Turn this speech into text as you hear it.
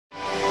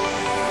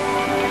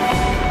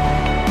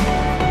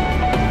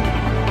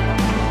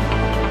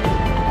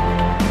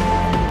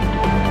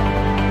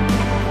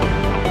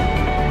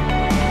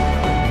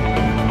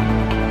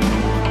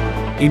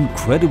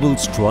incredible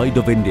stride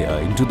of India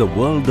into the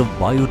world of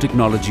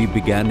biotechnology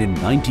began in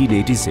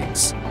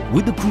 1986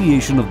 with the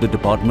creation of the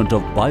Department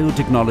of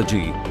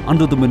Biotechnology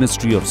under the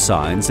Ministry of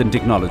Science and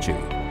Technology.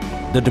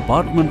 The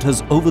department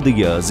has over the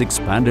years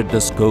expanded the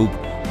scope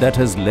that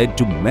has led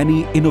to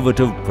many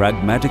innovative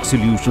pragmatic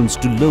solutions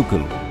to local,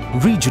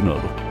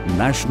 regional,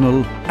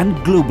 national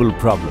and global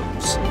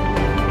problems.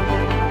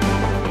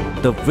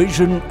 The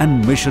vision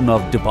and mission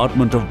of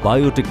Department of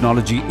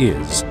Biotechnology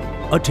is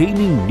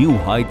attaining new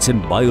heights in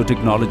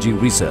biotechnology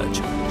research,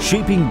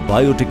 shaping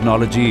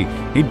biotechnology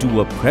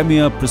into a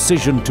premier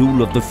precision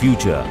tool of the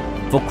future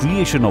for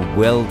creation of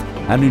wealth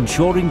and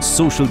ensuring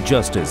social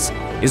justice,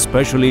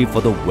 especially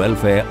for the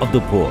welfare of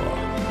the poor.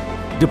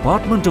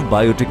 Department of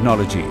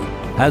Biotechnology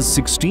has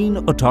 16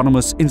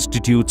 autonomous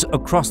institutes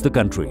across the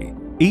country,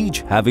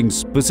 each having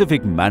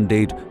specific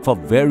mandate for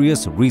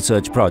various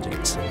research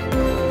projects.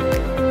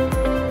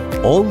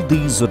 All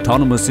these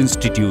autonomous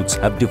institutes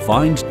have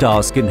defined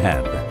tasks in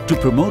hand to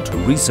promote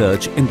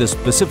research in the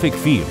specific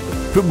field,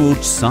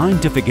 promote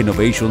scientific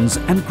innovations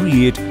and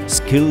create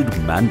skilled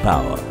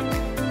manpower.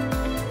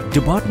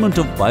 Department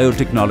of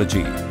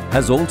Biotechnology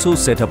has also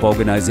set up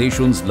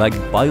organizations like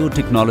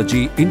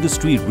Biotechnology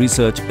Industry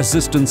Research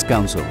Assistance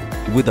Council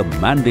with a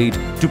mandate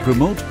to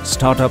promote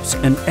startups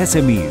and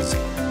SMEs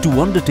to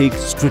undertake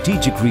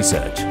strategic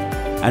research,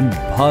 and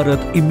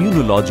Bharat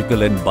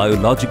Immunological and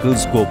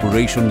Biologicals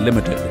Corporation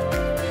Limited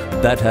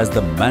that has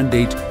the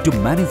mandate to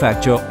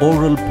manufacture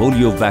oral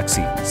polio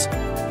vaccines,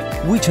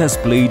 which has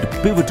played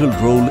pivotal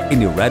role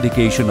in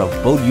eradication of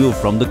polio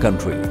from the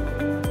country.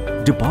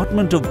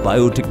 Department of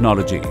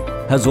Biotechnology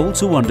has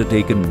also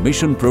undertaken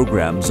mission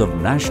programs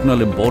of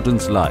national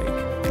importance like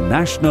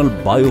National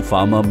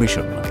Biopharma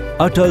Mission,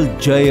 Atal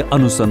Jai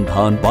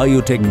Anusandhan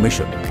Biotech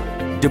Mission,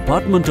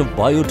 Department of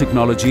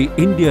Biotechnology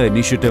India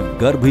Initiative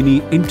Garbhini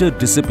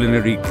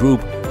Interdisciplinary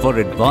Group for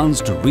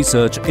Advanced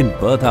Research in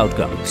Birth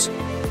Outcomes,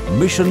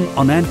 Mission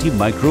on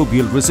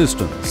Antimicrobial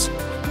Resistance,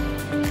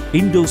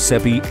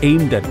 Indo-CEPI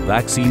aimed at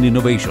vaccine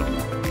innovation,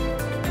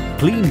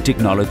 Clean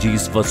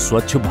Technologies for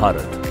Swachh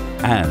Bharat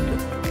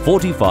and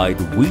Fortified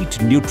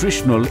Wheat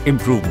Nutritional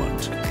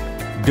Improvement.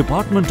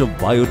 Department of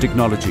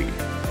Biotechnology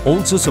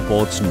also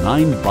supports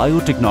 9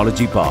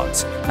 biotechnology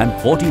parks and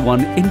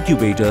 41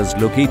 incubators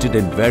located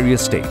in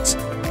various states.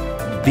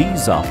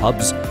 These are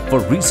hubs for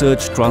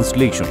research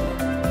translation.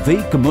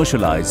 They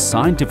commercialize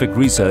scientific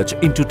research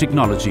into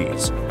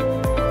technologies.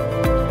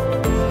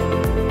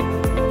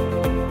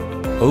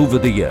 Over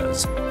the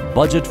years,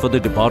 budget for the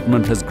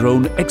department has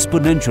grown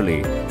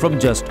exponentially from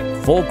just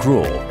 4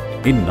 crore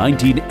in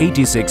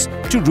 1986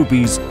 to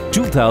rupees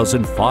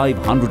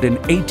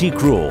 2,580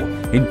 crore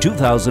in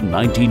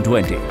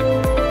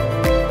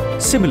 2019-20.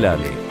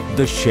 Similarly,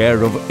 the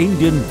share of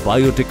Indian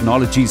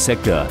biotechnology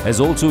sector has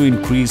also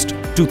increased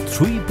to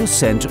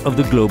 3% of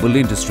the global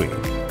industry.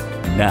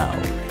 Now,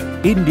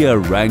 India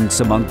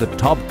ranks among the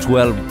top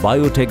 12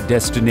 biotech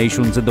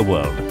destinations in the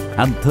world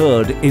and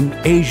 3rd in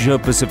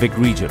Asia-Pacific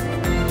region.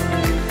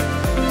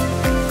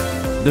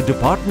 The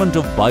Department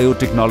of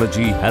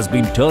Biotechnology has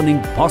been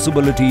turning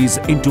possibilities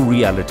into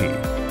reality,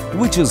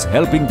 which is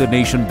helping the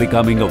nation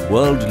becoming a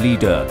world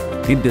leader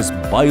in this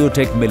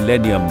biotech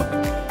millennium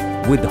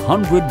with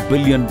 $100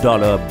 billion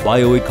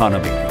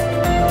bioeconomy.